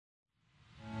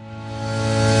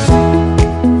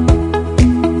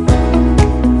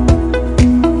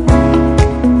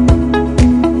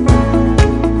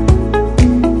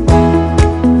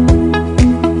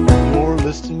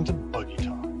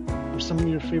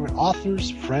favorite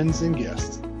authors, friends, and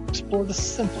guests explore the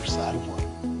simpler side of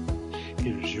life.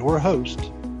 Here's your host,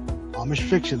 Amish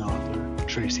fiction author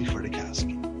Tracy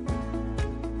Fredikowski.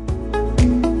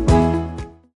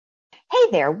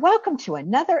 Hey there, welcome to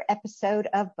another episode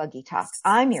of Buggy Talk.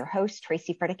 I'm your host,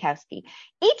 Tracy Fredikowski.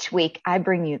 Each week, I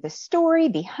bring you the story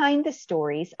behind the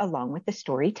stories along with the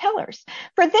storytellers.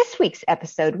 For this week's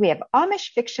episode, we have Amish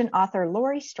fiction author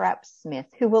Lori Strapp-Smith,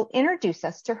 who will introduce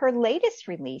us to her latest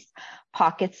release,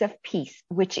 Pockets of Peace,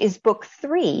 which is book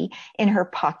 3 in her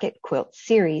Pocket Quilt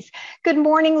series. Good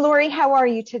morning, Lori. How are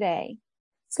you today?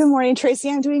 Good morning, Tracy.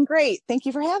 I'm doing great. Thank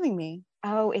you for having me.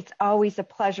 Oh, it's always a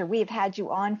pleasure. We have had you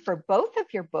on for both of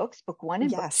your books, book 1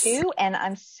 and book 2, and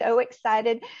I'm so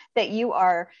excited that you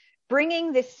are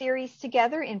bringing this series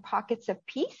together in Pockets of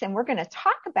Peace, and we're going to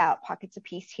talk about Pockets of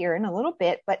Peace here in a little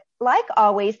bit. But like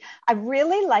always, I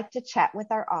really like to chat with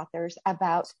our authors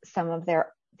about some of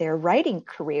their writing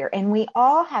career. And we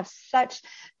all have such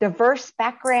diverse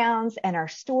backgrounds and our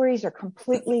stories are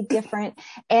completely different.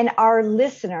 And our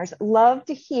listeners love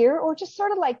to hear or just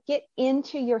sort of like get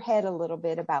into your head a little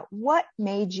bit about what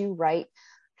made you write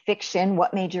fiction,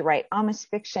 what made you write Amish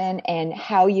fiction, and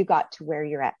how you got to where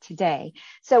you're at today.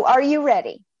 So are you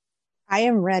ready? I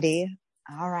am ready.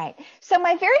 All right. So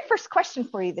my very first question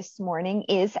for you this morning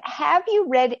is, have you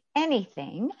read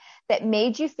anything that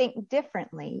made you think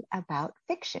differently about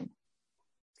fiction?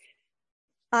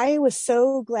 I was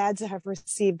so glad to have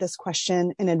received this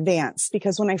question in advance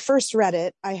because when I first read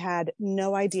it, I had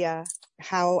no idea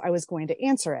how I was going to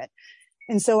answer it.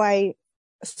 And so I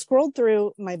scrolled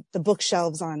through the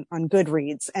bookshelves on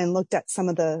Goodreads and looked at some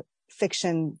of the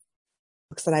fiction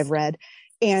books that I've read.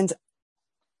 And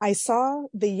I saw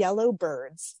The Yellow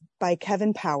Birds by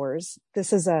Kevin Powers.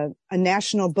 This is a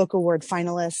National Book Award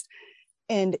finalist.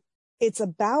 And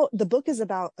the book is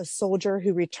about a soldier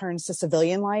who returns to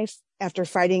civilian life after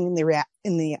fighting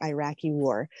in the Iraqi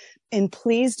war. And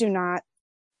please do not,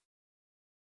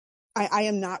 I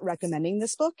am not recommending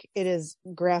this book. It is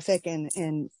graphic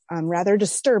and rather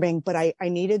disturbing, but I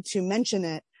needed to mention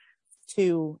it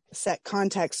to set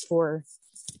context for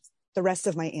the rest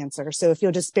of my answer. So if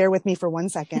you'll just bear with me for 1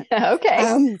 second.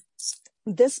 Okay.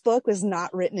 This book was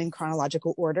not written in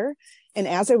chronological order. And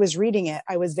as I was reading it,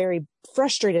 I was very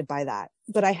frustrated by that.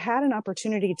 But I had an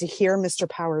opportunity to hear Mr.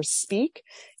 Powers speak,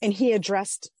 and he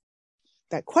addressed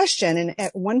that question. And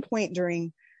at one point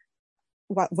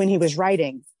when he was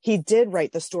writing, he did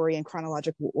write the story in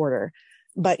chronological order,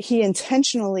 but he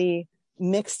intentionally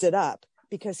mixed it up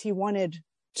because he wanted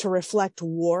to reflect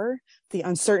war, the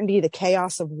uncertainty, the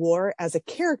chaos of war as a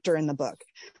character in the book.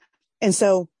 And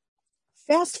so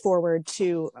fast forward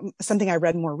to something I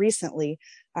read more recently.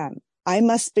 I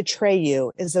Must Betray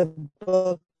You is a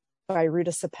book by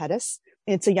Ruta Sepetys.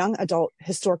 It's a young adult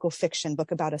historical fiction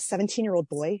book about a 17-year-old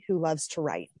boy who loves to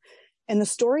write. And the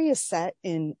story is set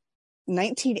in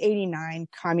 1989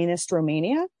 communist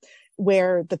Romania,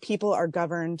 where the people are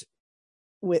governed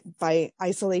by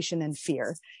isolation and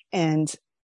fear. And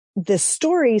this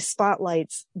story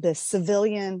spotlights the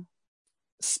civilian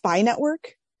spy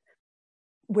network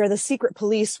where the secret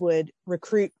police would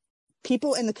recruit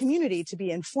people in the community to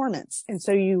be informants. And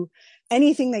so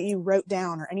anything that you wrote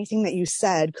down or anything that you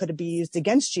said could be used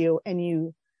against you.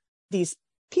 And these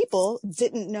people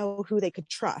didn't know who they could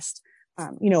trust,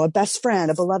 a best friend,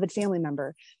 a beloved family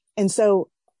member. And so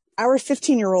our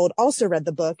 15-year-old also read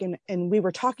the book and we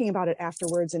were talking about it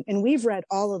afterwards. And we've read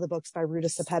all of the books by Ruta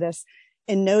Sepetys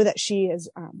and know that she has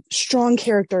strong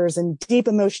characters and deep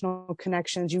emotional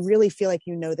connections. You really feel like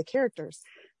you know the characters.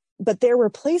 But there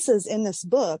were places in this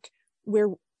book where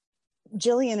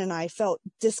Jillian and I felt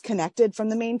disconnected from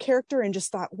the main character and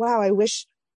just thought, wow, I wish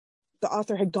the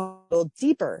author had gone a little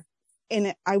deeper.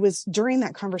 And during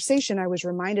that conversation, I was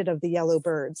reminded of The Yellow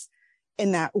Birds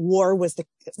and that war was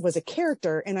a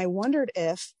character. And I wondered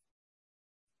if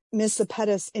Ms.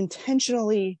 Sepetys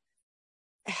intentionally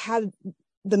had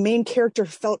the main character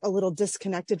felt a little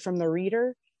disconnected from the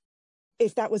reader,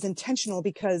 if that was intentional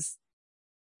because,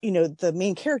 the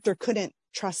main character couldn't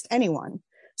trust anyone.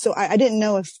 So I didn't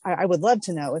know if I would love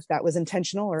to know if that was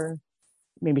intentional or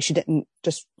maybe she didn't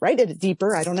just write it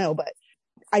deeper. I don't know, but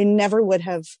I never would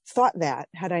have thought that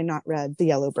had I not read The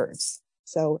Yellow Birds.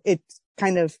 So it's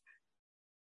kind of,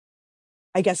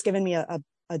 I guess, given me a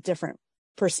different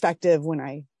perspective when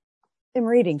I am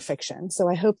reading fiction. So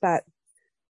I hope that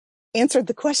answered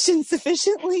the question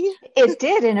sufficiently. It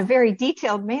did in a very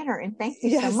detailed manner. And thank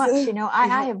you so much.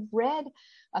 I have read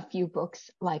a few books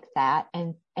like that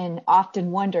and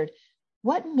often wondered,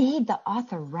 what made the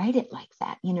author write it like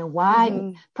that?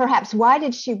 Why, perhaps why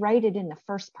did she write it in the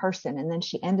first person and then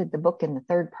she ended the book in the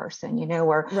third person,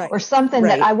 or something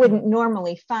that I wouldn't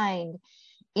normally find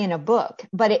in a book,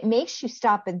 but it makes you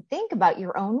stop and think about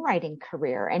your own writing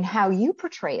career and how you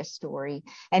portray a story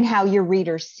and how your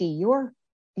readers see your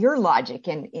logic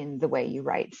in the way you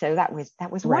write. So that was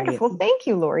wonderful. Thank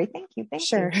you, Lori. Thank you.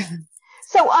 Sure.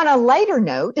 So on a lighter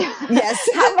note, yes,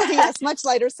 yes, much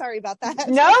lighter. Sorry about that.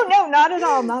 No, not at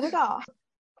all. Not at all.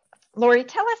 Lori,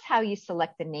 tell us how you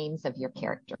select the names of your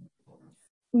character.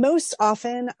 Most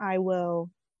often I will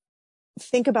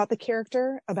think about the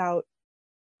character, about,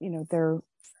 their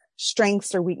strengths,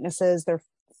 their weaknesses, their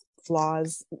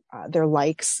flaws, their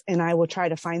likes, and I will try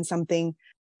to find something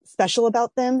special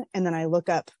about them. And then I look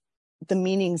up the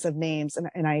meanings of names,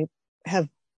 and I have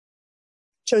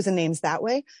chosen names that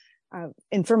way.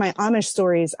 And for my Amish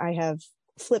stories, I have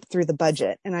flipped through the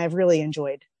budget, and I've really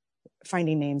enjoyed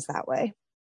finding names that way.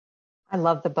 I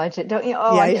love the budget, don't you?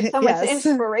 Oh, yeah, I get so much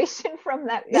inspiration from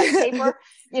that paper.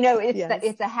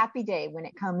 It's a happy day when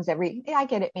it comes I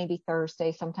get it maybe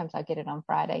Thursday. Sometimes I get it on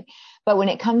Friday. But when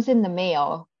it comes in the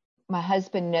mail, my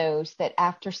husband knows that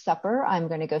after supper, I'm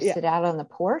going to go sit out on the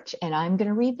porch and I'm going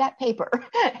to read that paper.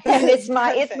 And it's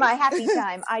my happy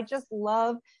time. I just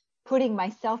love putting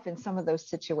myself in some of those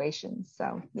situations.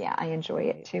 So yeah, I enjoy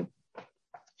it too.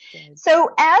 Good.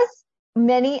 So as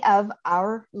many of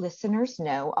our listeners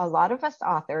know, a lot of us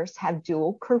authors have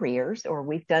dual careers, or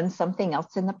we've done something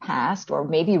else in the past, or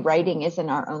maybe writing isn't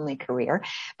our only career.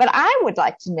 But I would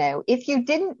like to know, if you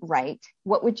didn't write,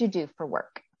 what would you do for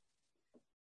work?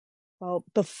 Well,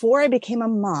 before I became a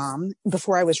mom,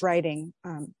 before I was writing,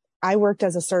 I worked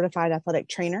as a certified athletic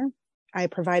trainer. I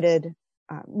provided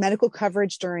medical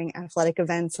coverage during athletic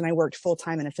events, and I worked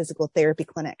full-time in a physical therapy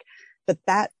clinic. But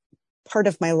that part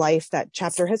of my life, that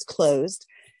chapter has closed.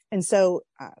 And so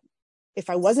if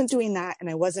I wasn't doing that and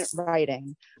I wasn't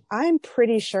writing, I'm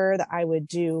pretty sure that I would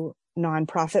do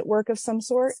nonprofit work of some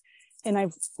sort. And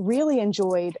I've really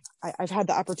enjoyed, I've had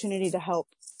the opportunity to help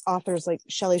authors like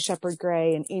Shelley Shepard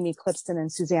Gray and Amy Clipston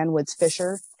and Suzanne Woods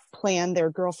Fisher plan their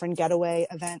girlfriend getaway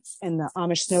events and the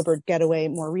Amish snowbird getaway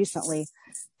more recently.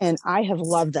 And I have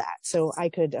loved that. So I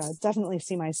could definitely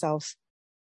see myself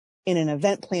in an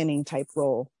event planning type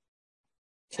role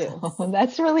too. Oh,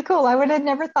 that's really cool. I would have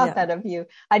never thought that of you.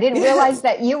 I didn't realize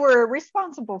that you were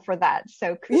responsible for that.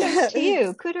 So kudos to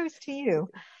you. Kudos to you.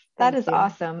 That is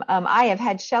awesome. I have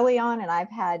had Shelley on and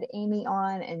I've had Amy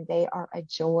on, and they are a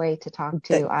joy to talk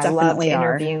to. I love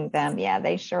interviewing them. Yeah,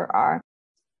 they sure are.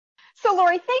 So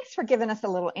Lori, thanks for giving us a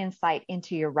little insight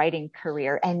into your writing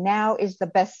career. And now is the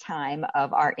best time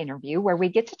of our interview where we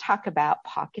get to talk about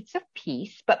Pockets of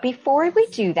Peace. But before we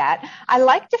do that, I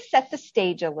like to set the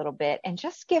stage a little bit and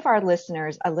just give our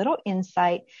listeners a little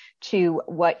insight to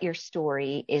what your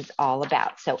story is all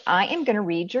about. So I am going to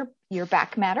read your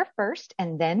back matter first,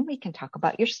 and then we can talk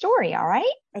about your story. All right?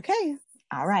 Okay.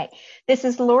 All right. This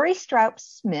is Lori Stroup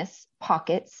Smith's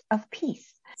Pockets of Peace.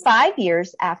 5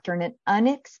 years after an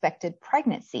unexpected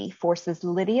pregnancy forces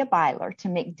Lydia Byler to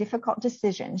make difficult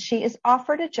decisions, she is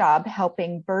offered a job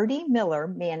helping Birdie Miller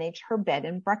manage her bed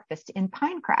and breakfast in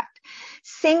Pinecraft.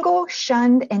 Single,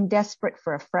 shunned, and desperate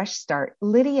for a fresh start,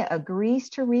 Lydia agrees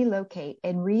to relocate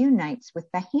and reunites with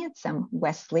the handsome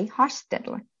Wesley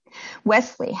Hostetler.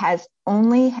 Wesley has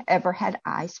only ever had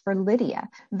eyes for Lydia.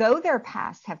 Though their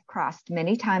paths have crossed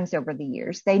many times over the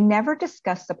years, they never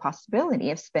discuss the possibility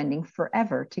of spending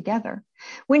forever together.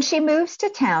 When she moves to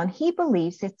town, he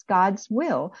believes it's God's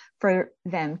will for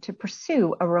them to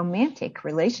pursue a romantic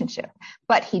relationship,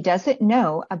 but he doesn't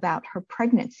know about her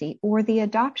pregnancy or the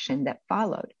adoption that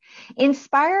followed.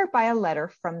 Inspired by a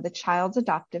letter from the child's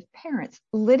adoptive parents,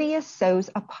 Lydia sews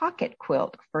a pocket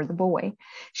quilt for the boy.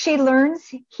 She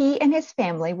learns he and his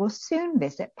family will soon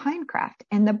visit Pinecraft,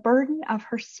 and the burden of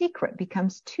her secret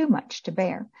becomes too much to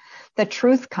bear. The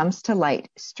truth comes to light,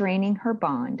 straining her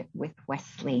bond with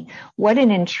Wesley. What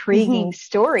an intriguing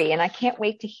story, and I can't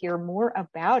wait to hear more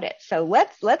about it. So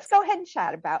let's go ahead and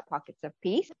chat about Pockets of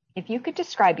Peace. If you could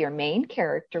describe your main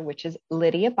character, which is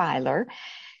Lydia Byler,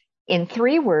 in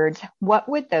 3 words, what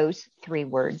would those 3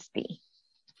 words be?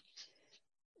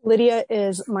 Lydia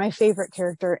is my favorite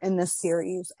character in this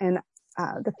series, and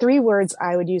the 3 words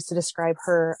I would use to describe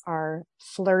her are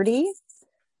flirty,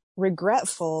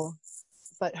 regretful,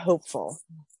 but hopeful.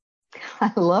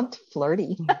 I loved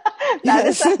flirty. That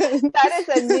is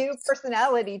a new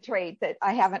personality trait that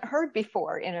I haven't heard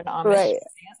before in an Amish dance,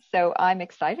 so I'm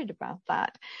excited about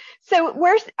that. So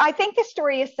I think the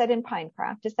story is set in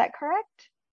Pinecraft. Is that correct?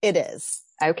 It is.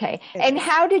 Okay. And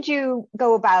how did you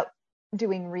go about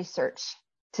doing research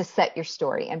to set your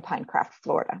story in Pinecraft,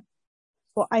 Florida?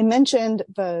 Well, I mentioned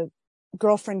the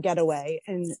girlfriend getaway,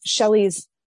 and Shelley's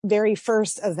very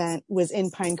first event was in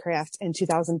Pinecraft in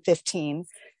 2015.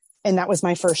 And that was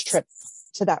my first trip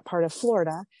to that part of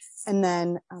Florida. And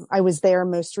then I was there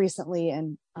most recently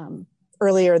and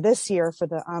earlier this year for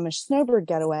the Amish snowbird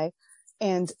getaway.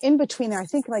 And in between there, I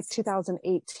think like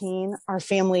 2018, our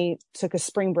family took a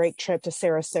spring break trip to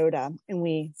Sarasota, and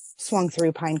we swung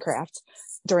through Pinecraft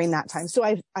during that time. So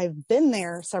I've been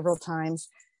there several times,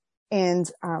 and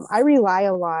I rely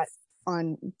a lot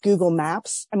on Google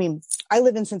Maps. I mean, I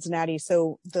live in Cincinnati,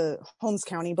 so the Holmes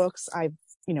County books, I've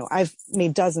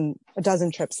made a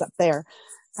dozen trips up there.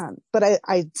 But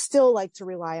I still like to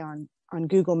rely on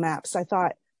Google Maps. I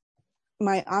thought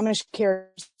my Amish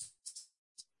characters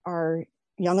are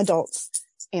young adults,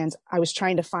 and I was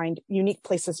trying to find unique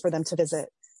places for them to visit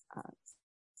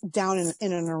down in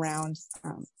and around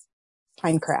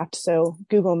Pinecraft. So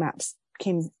Google Maps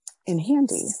came in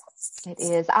handy. It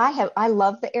is. I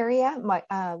love the area.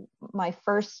 My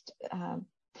first,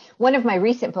 one of my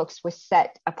recent books was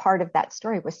set, a part of that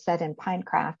story was set in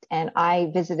Pinecraft, and I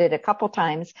visited a couple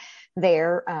times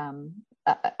there.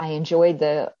 I enjoyed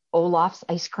the Olaf's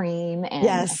ice cream, and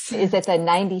yes. Is it the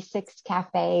 96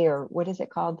 Cafe, or what is it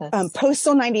called? The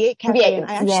Postal 98 Cafe. Yeah, and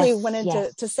I actually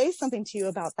wanted to say something to you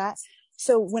about that.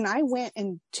 So when I went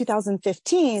in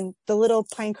 2015, the little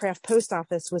Pinecraft post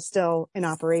office was still in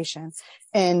operation,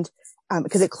 and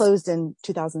because it closed in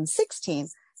 2016.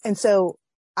 And so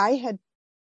I had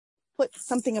put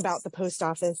something about the post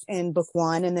office in book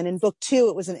 1. And then in book 2,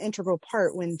 it was an integral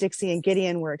part when Dixie and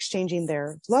Gideon were exchanging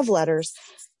their love letters.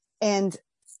 And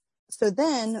so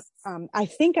then I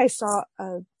think I saw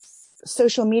a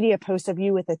social media post of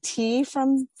you with a tea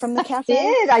from the cafe.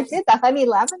 I did the honey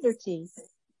lavender tea.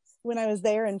 When I was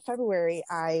there in February,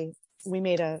 we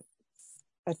made a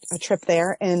trip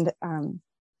there, and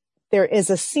there is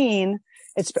a scene.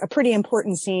 It's a pretty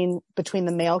important scene between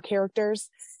the male characters.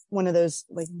 One of those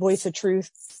like voice of truth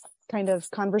kind of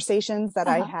conversations that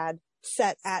I had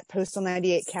set at Postal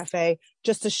 98 Cafe,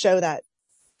 just to show that,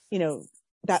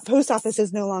 that post office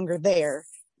is no longer there,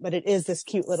 but it is this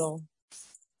cute little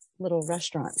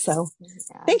restaurant. So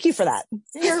thank you for that.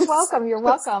 You're welcome. You're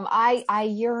welcome. I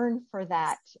yearn for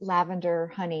that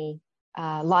lavender honey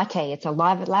latte. It's a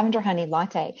lavender honey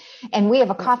latte. And we have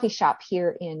a coffee shop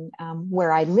here in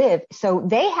where I live. So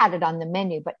they had it on the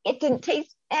menu, but it didn't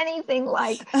taste anything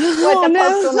like what the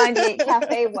Postal 98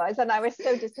 Cafe was. And I was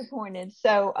so disappointed.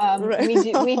 So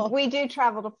we do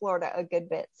travel to Florida a good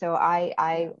bit. So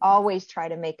I always try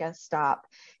to make a stop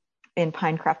in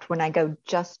Pinecraft when I go,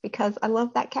 just because I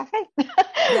love that cafe.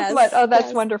 Yes, but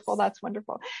that's wonderful. That's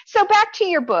wonderful. So back to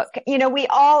your book. We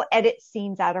all edit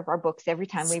scenes out of our books every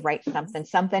time we write something.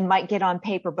 Something might get on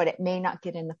paper, but it may not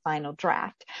get in the final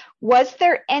draft. Was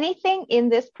there anything in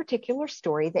this particular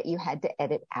story that you had to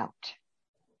edit out?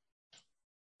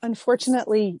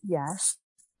 Unfortunately, yes.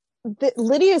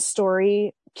 Lydia's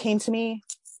story came to me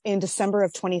in December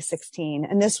of 2016.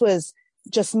 And this was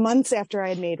just months after I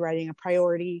had made writing a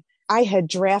priority. I had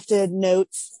drafted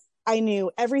notes. I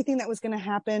knew everything that was going to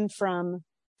happen from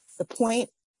the point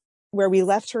where we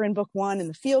left her in book 1 in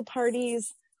the field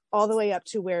parties all the way up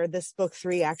to where this book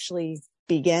 3 actually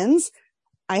begins.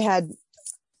 I had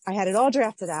it all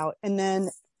drafted out. And then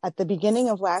at the beginning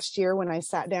of last year, when I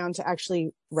sat down to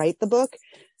actually write the book,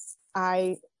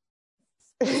 I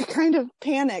kind of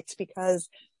panicked because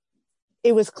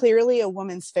it was clearly a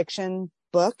woman's fiction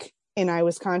book, and I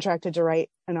was contracted to write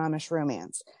an Amish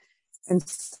romance. And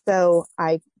so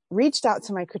I reached out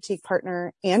to my critique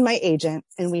partner and my agent,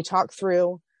 and we talked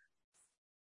through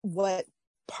what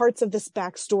parts of this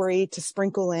backstory to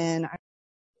sprinkle in.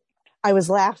 I was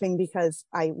laughing because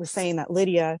I was saying that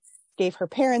Lydia gave her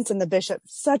parents and the bishop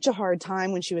such a hard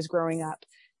time when she was growing up.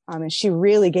 And she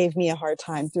really gave me a hard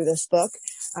time through this book.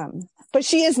 But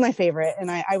she is my favorite. And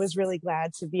I was really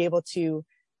glad to be able to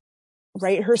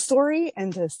write her story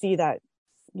and to see that,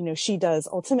 she does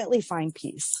ultimately find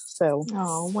peace. So,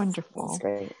 wonderful. That's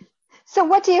great. So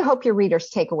what do you hope your readers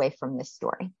take away from this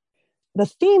story? The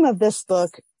theme of this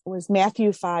book was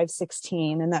Matthew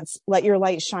 5:16, and that's let your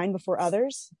light shine before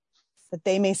others, that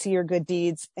they may see your good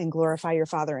deeds and glorify your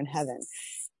Father in heaven.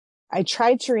 I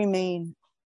tried to remain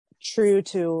true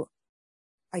to,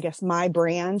 I guess, my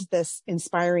brand, this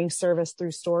inspiring service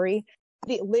through story.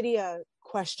 Lydia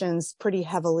questions pretty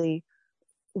heavily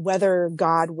whether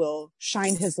God will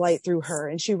shine his light through her.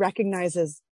 And she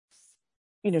recognizes,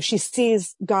 she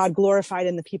sees God glorified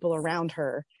in the people around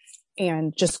her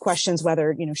and just questions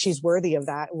whether, she's worthy of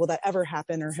that. Will that ever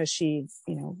happen? Or has she,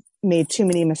 made too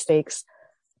many mistakes?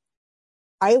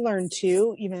 I learned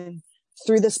too, even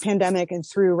through this pandemic and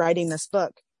through writing this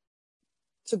book,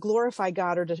 to glorify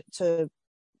God or to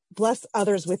bless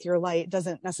others with your light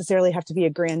doesn't necessarily have to be a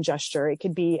grand gesture. It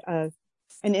could be an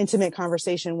intimate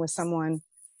conversation with someone,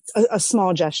 a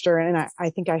small gesture. And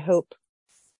I hope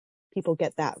people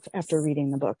get that after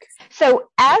reading the book. So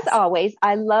as always,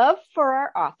 I love for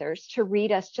our authors to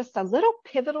read us just a little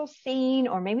pivotal scene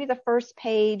or maybe the first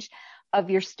page of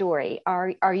your story.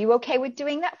 Are you okay with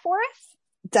doing that for us?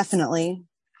 Definitely.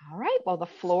 All right. Well, the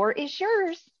floor is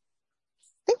yours.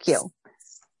 Thank you.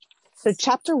 So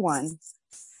chapter 1,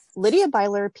 Lydia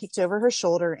Byler peeked over her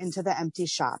shoulder into the empty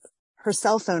shop. Her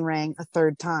cell phone rang a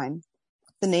third time.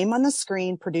 The name on the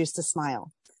screen produced a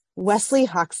smile. Wesley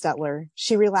Hochstetler.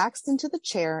 She relaxed into the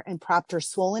chair and propped her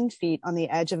swollen feet on the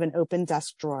edge of an open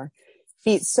desk drawer.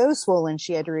 Feet so swollen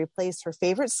she had to replace her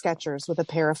favorite Skechers with a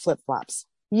pair of flip-flops.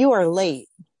 You are late.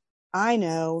 I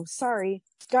know. Sorry.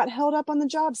 Got held up on the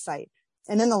job site.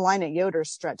 And then the line at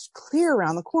Yoder's stretched clear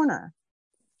around the corner.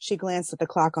 She glanced at the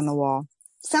clock on the wall.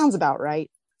 Sounds about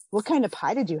right. What kind of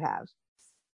pie did you have?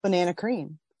 Banana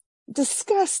cream.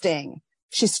 Disgusting.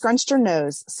 She scrunched her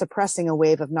nose, suppressing a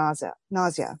wave of nausea.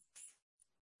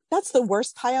 That's the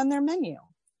worst pie on their menu.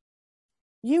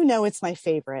 You know it's my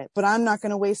favorite, but I'm not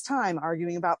going to waste time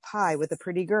arguing about pie with a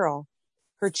pretty girl.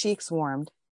 Her cheeks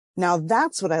warmed. Now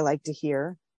that's what I like to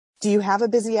hear. Do you have a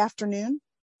busy afternoon?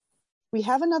 We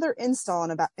have another install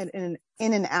in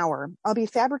an hour. I'll be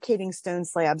fabricating stone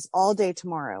slabs all day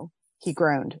tomorrow. He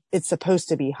groaned. It's supposed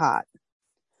to be hot.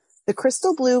 The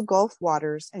crystal blue Gulf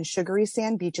waters and sugary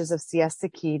sand beaches of Siesta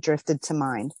Key drifted to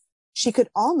mind. She could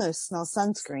almost smell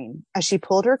sunscreen as she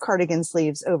pulled her cardigan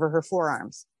sleeves over her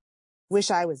forearms.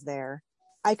 Wish I was there.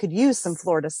 I could use some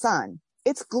Florida sun.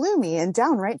 It's gloomy and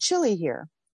downright chilly here.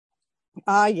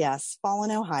 Ah, yes, fall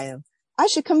in Ohio. I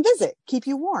should come visit, keep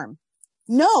you warm.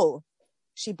 No!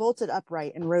 She bolted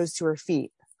upright and rose to her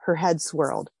feet. Her head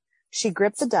swirled. She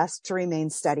gripped the desk to remain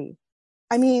steady.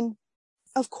 I mean,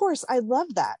 of course, I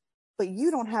love that, but you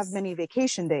don't have many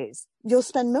vacation days. You'll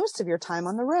spend most of your time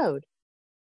on the road.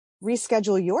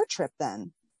 Reschedule your trip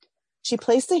then. She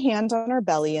placed a hand on her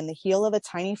belly and the heel of a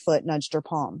tiny foot nudged her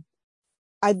palm.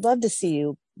 I'd love to see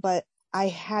you, but I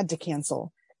had to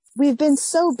cancel. We've been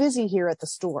so busy here at the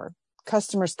store.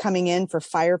 Customers coming in for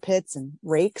fire pits and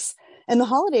rakes, and the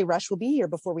holiday rush will be here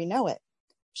before we know it.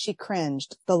 She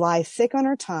cringed, the lie thick on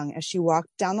her tongue as she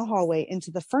walked down the hallway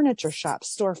into the furniture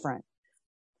shop's storefront.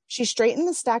 She straightened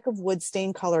the stack of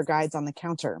wood-stained color guides on the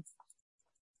counter.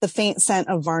 The faint scent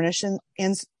of varnish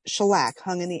and shellac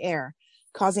hung in the air,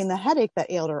 causing the headache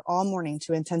that ailed her all morning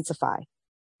to intensify.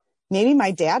 Maybe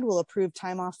my dad will approve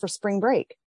time off for spring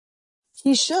break.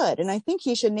 He should, and I think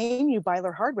he should name you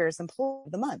Byler Hardware's Employee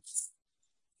of the Month.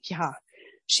 Yeah,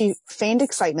 she feigned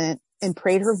excitement and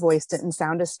prayed her voice didn't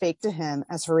sound as fake to him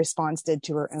as her response did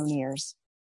to her own ears.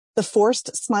 The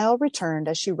forced smile returned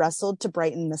as she wrestled to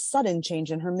brighten the sudden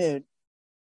change in her mood.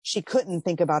 She couldn't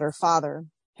think about her father,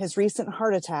 his recent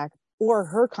heart attack, or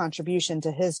her contribution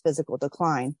to his physical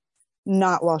decline,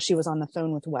 not while she was on the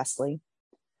phone with Wesley.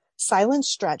 Silence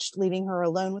stretched, leaving her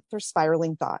alone with her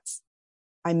spiraling thoughts.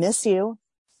 I miss you.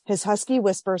 His husky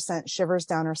whisper sent shivers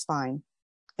down her spine.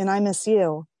 And I miss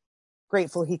you.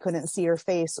 Grateful he couldn't see her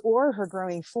face or her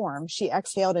growing form, she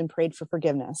exhaled and prayed for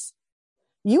forgiveness.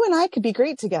 You and I could be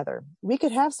great together. We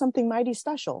could have something mighty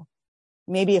special.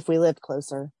 Maybe if we lived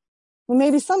closer. Well,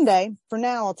 maybe someday. For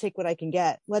now, I'll take what I can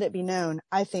get. Let it be known,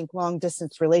 I think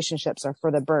long-distance relationships are for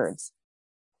the birds.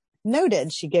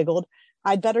 Noted, she giggled.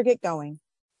 I'd better get going.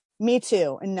 Me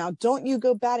too. And now don't you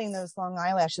go batting those long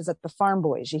eyelashes at the farm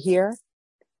boys, you hear?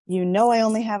 You know I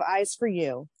only have eyes for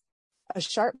you. A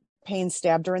sharp pain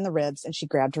stabbed her in the ribs and she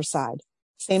grabbed her side.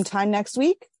 Same time next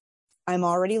week? I'm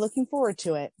already looking forward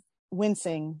to it.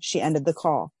 Wincing, she ended the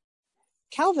call.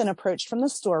 Calvin approached from the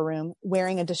storeroom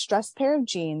wearing a distressed pair of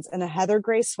jeans and a heather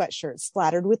gray sweatshirt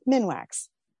splattered with minwax.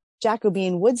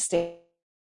 Jacobine wood stain,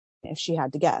 if she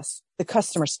had to guess, the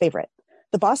customer's favorite.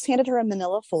 The boss handed her a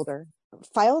manila folder.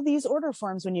 File these order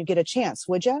forms when you get a chance,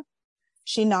 would ya?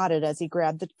 She nodded as he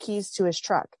grabbed the keys to his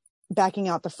truck. Backing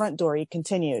out the front door, he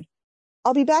continued.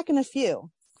 I'll be back in a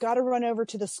few. Gotta run over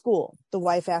to the school. The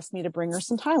wife asked me to bring her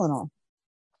some Tylenol.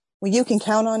 Well, you can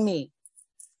count on me.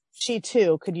 She,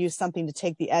 too, could use something to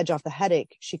take the edge off the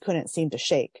headache she couldn't seem to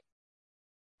shake.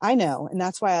 I know, and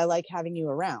that's why I like having you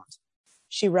around.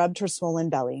 She rubbed her swollen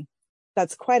belly.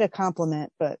 That's quite a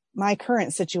compliment, but my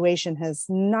current situation has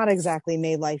not exactly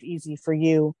made life easy for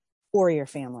you or your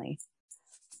family.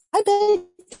 I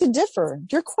beg to differ.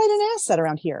 You're quite an asset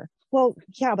around here. Well,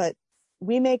 yeah, but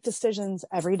we make decisions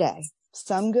every day,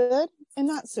 some good and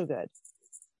not so good.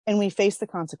 and we face the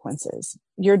consequences.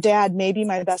 Your dad may be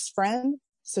my best friend,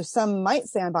 so some might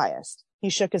say I'm biased. He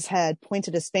shook his head,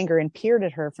 pointed his finger, and peered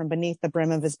at her from beneath the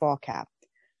brim of his ball cap.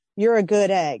 You're a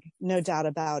good egg, no doubt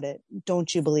about it.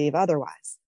 Don't you believe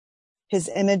otherwise? His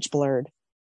image blurred.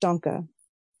 Danke.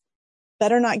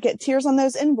 Better not get tears on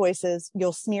those invoices.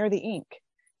 You'll smear the ink.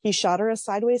 He shot her a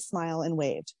sideways smile and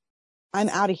waved. I'm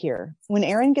out of here. When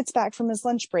Aaron gets back from his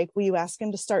lunch break, will you ask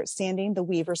him to start sanding the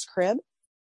weaver's crib?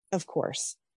 Of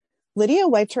course. Lydia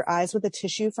wiped her eyes with a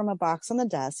tissue from a box on the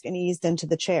desk and eased into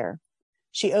the chair.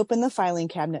 She opened the filing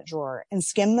cabinet drawer and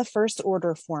skimmed the first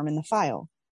order form in the file.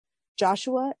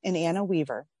 Joshua and Anna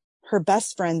Weaver, her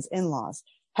best friend's in-laws,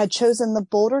 had chosen the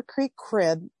Boulder Creek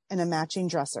crib and a matching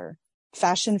dresser,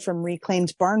 fashioned from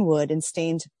reclaimed barnwood and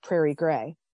stained prairie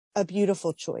gray. A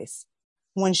beautiful choice,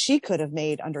 one she could have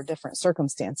made under different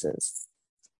circumstances.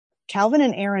 Calvin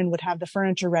and Aaron would have the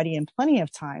furniture ready in plenty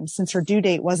of time, since her due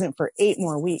date wasn't for 8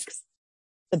 more weeks.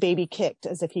 The baby kicked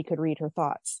as if he could read her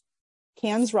thoughts.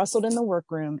 Cans rustled in the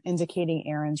workroom, indicating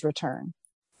Aaron's return.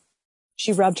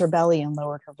 She rubbed her belly and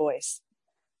lowered her voice.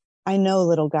 I know,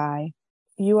 little guy,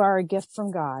 you are a gift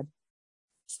from God.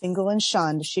 Single and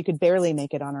shunned, she could barely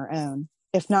make it on her own.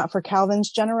 If not for Calvin's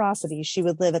generosity, she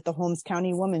would live at the Holmes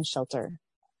County Women's Shelter.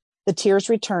 The tears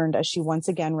returned as she once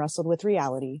again wrestled with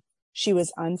reality. She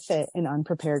was unfit and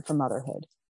unprepared for motherhood.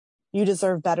 You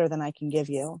deserve better than I can give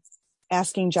you.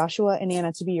 Asking Joshua and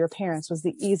Anna to be your parents was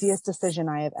the easiest decision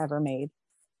I have ever made.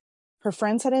 Her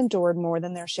friends had endured more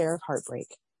than their share of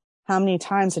heartbreak. How many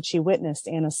times had she witnessed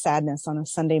Anna's sadness on a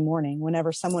Sunday morning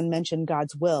whenever someone mentioned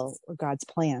God's will or God's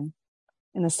plan?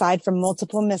 And aside from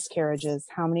multiple miscarriages,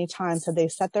 how many times had they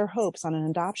set their hopes on an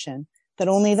adoption that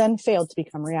only then failed to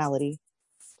become reality?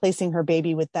 Placing her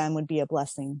baby with them would be a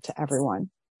blessing to everyone.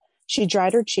 She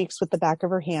dried her cheeks with the back of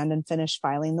her hand and finished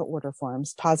filing the order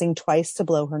forms, pausing twice to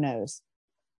blow her nose.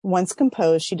 Once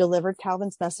composed, she delivered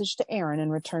Calvin's message to Aaron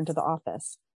and returned to the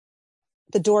office.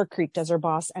 The door creaked as her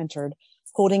boss entered,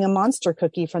 holding a monster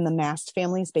cookie from the Mast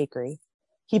family's bakery.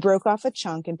 He broke off a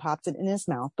chunk and popped it in his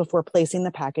mouth before placing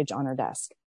the package on her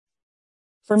desk.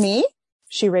 For me?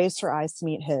 She raised her eyes to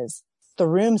meet his. The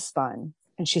room spun,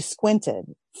 and she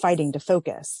squinted, fighting to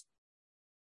focus.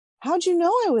 How'd you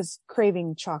know I was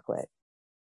craving chocolate?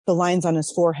 The lines on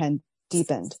his forehead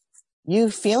deepened. You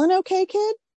feeling okay,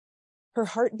 kid? Her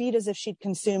heart beat as if she'd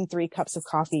consumed 3 cups of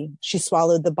coffee. She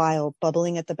swallowed the bile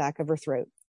bubbling at the back of her throat.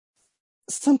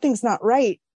 Something's not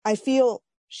right. I feel...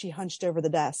 She hunched over the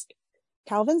desk.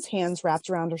 Calvin's hands wrapped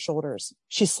around her shoulders.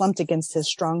 She slumped against his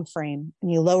strong frame,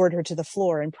 and he lowered her to the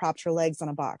floor and propped her legs on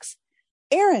a box.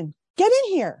 Aaron, get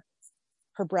in here!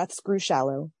 Her breaths grew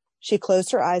shallow. She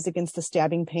closed her eyes against the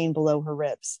stabbing pain below her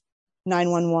ribs.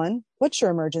 911, what's your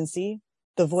emergency?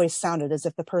 The voice sounded as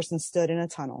if the person stood in a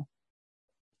tunnel.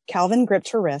 Calvin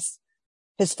gripped her wrists,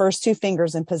 his first 2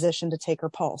 fingers in position to take her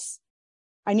pulse.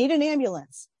 I need an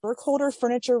ambulance. Burkholder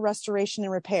Furniture Restoration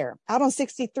and Repair. Out on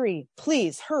 63.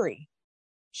 Please, hurry.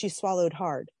 She swallowed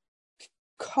hard.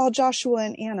 Call Joshua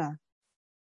and Anna.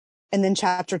 And then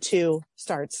chapter 2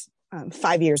 starts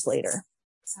 5 years later.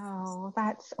 Oh,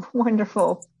 that's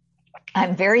wonderful.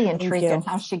 I'm very intrigued on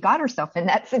how she got herself in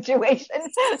that situation.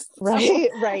 Right.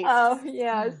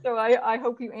 Yeah. So I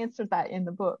hope you answered that in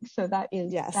the book. So that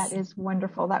is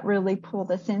wonderful. That really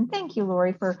pulled us in. Thank you,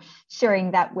 Lori, for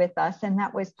sharing that with us. And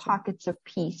that was Pockets of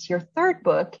Peace, your 3rd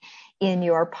book in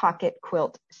your Pocket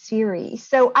Quilt series.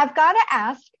 So I've got to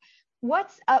ask,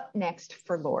 what's up next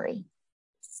for Lori?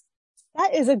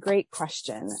 That is a great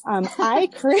question. I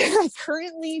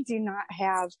currently do not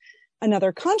have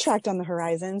another contract on the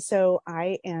horizon, so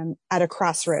I am at a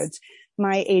crossroads.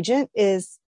 My agent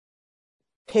is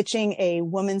pitching a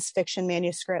woman's fiction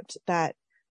manuscript that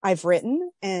I've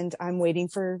written, and I'm waiting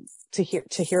to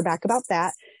hear back about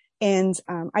that. And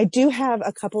I do have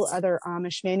a couple other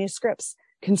Amish manuscripts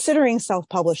considering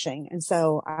self-publishing, and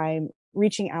so I'm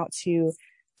reaching out to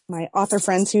my author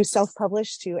friends who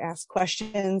self-publish to ask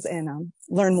questions and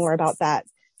learn more about that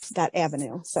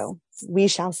avenue. So we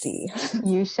shall see.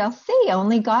 You shall see.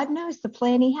 Only God knows the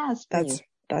plan he has for you.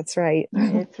 That's right.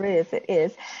 It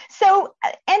is. So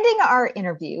ending our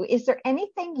interview, is there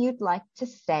anything you'd like to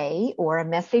say or a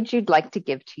message you'd like to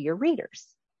give to your readers?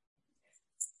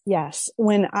 Yes.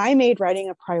 When I made writing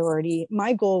a priority,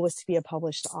 my goal was to be a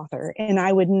published author, and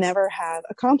I would never have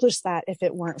accomplished that if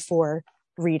it weren't for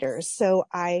readers. So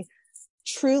I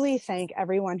truly thank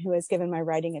everyone who has given my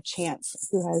writing a chance,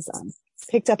 who has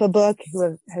picked up a book,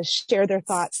 who has shared their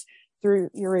thoughts through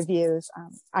your reviews.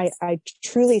 I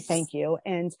truly thank you.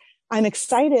 And I'm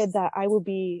excited that I will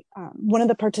be one of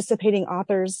the participating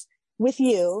authors with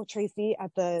you, Tracy,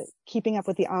 at the Keeping Up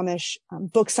with the Amish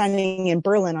book signing in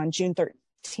Berlin on June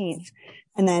 13th.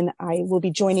 And then I will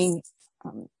be joining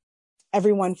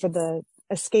everyone for the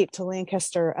Escape to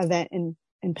Lancaster event in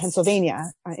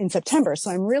Pennsylvania in September.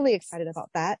 So I'm really excited about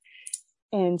that.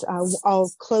 And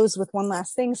I'll close with one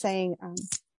last thing saying,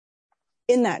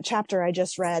 in that chapter I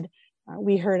just read,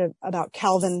 we heard about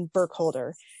Calvin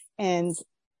Burkholder. And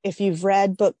if you've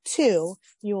read book 2,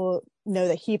 you will know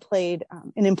that he played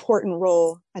an important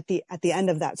role at the end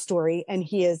of that story. And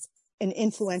he is an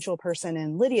influential person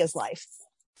in Lydia's life.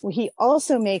 Well, he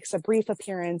also makes a brief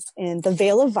appearance in The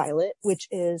Veil of Violet, which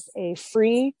is a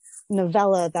free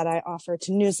novella that I offer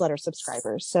to newsletter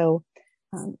subscribers. So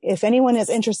if anyone is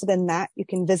interested in that, you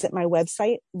can visit my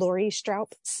website,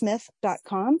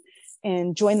 LoriStraupSmith.com,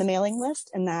 and join the mailing list,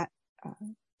 and that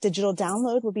digital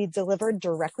download will be delivered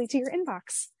directly to your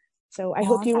inbox. So I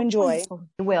hope you enjoy. I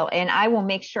will, and I will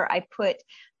make sure I put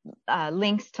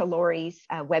links to Lori's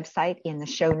website in the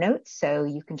show notes, so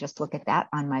you can just look at that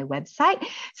on my website.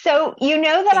 So you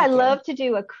know that I love to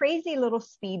do a crazy little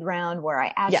speed round where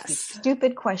I ask you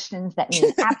stupid questions that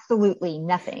mean absolutely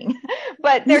nothing,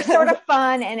 but they're sort of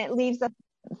fun, and it leaves a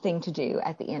thing to do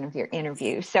at the end of your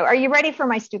interview. So are you ready for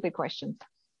my stupid questions?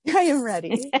 I am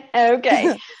ready.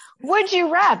 Okay. Would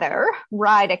you rather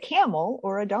ride a camel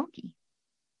or a donkey?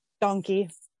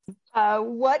 Donkey.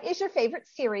 What is your favorite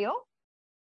cereal?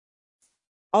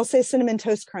 I'll say Cinnamon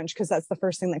Toast Crunch because that's the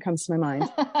first thing that comes to my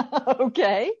mind.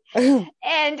 Okay.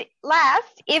 And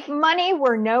last, if money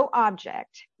were no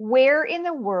object, where in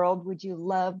the world would you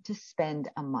love to spend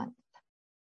a month?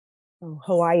 Oh,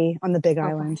 Hawaii, on the Big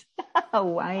Island.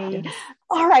 Hawaii.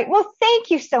 All right. Well,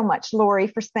 thank you so much, Lori,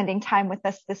 for spending time with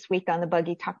us this week on the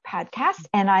Buggy Talk podcast.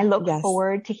 And I look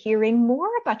forward to hearing more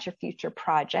about your future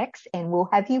projects. And we'll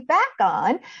have you back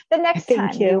on the next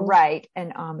time you write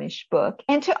an Amish book.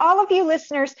 And to all of you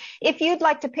listeners, if you'd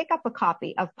like to pick up a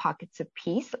copy of Pockets of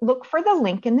Peace, look for the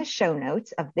link in the show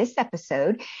notes of this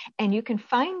episode. And you can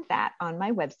find that on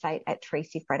my website at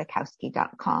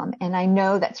tracyfredakowski.com. And I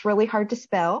know that's really hard to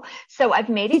spell, so I've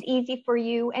made it easy for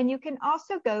you. And you can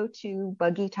also go to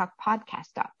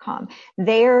buggytalkpodcast.com.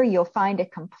 There you'll find a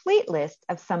complete list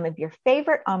of some of your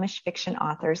favorite Amish fiction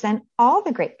authors and all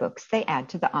the great books they add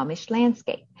to the Amish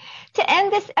landscape. To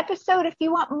end this episode, if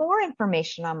you want more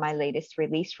information on my latest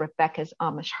release, Rebecca's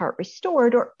Amish Heart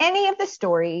Restored, or any of the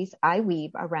stories I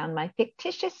weave around my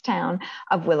fictitious town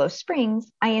of Willow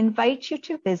Springs, I invite you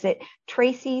to visit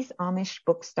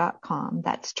Tracy'sAmishBooks.com.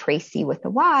 That's Tracy with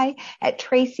a Y at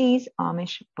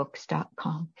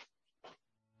Tracy'sAmishBooks.com.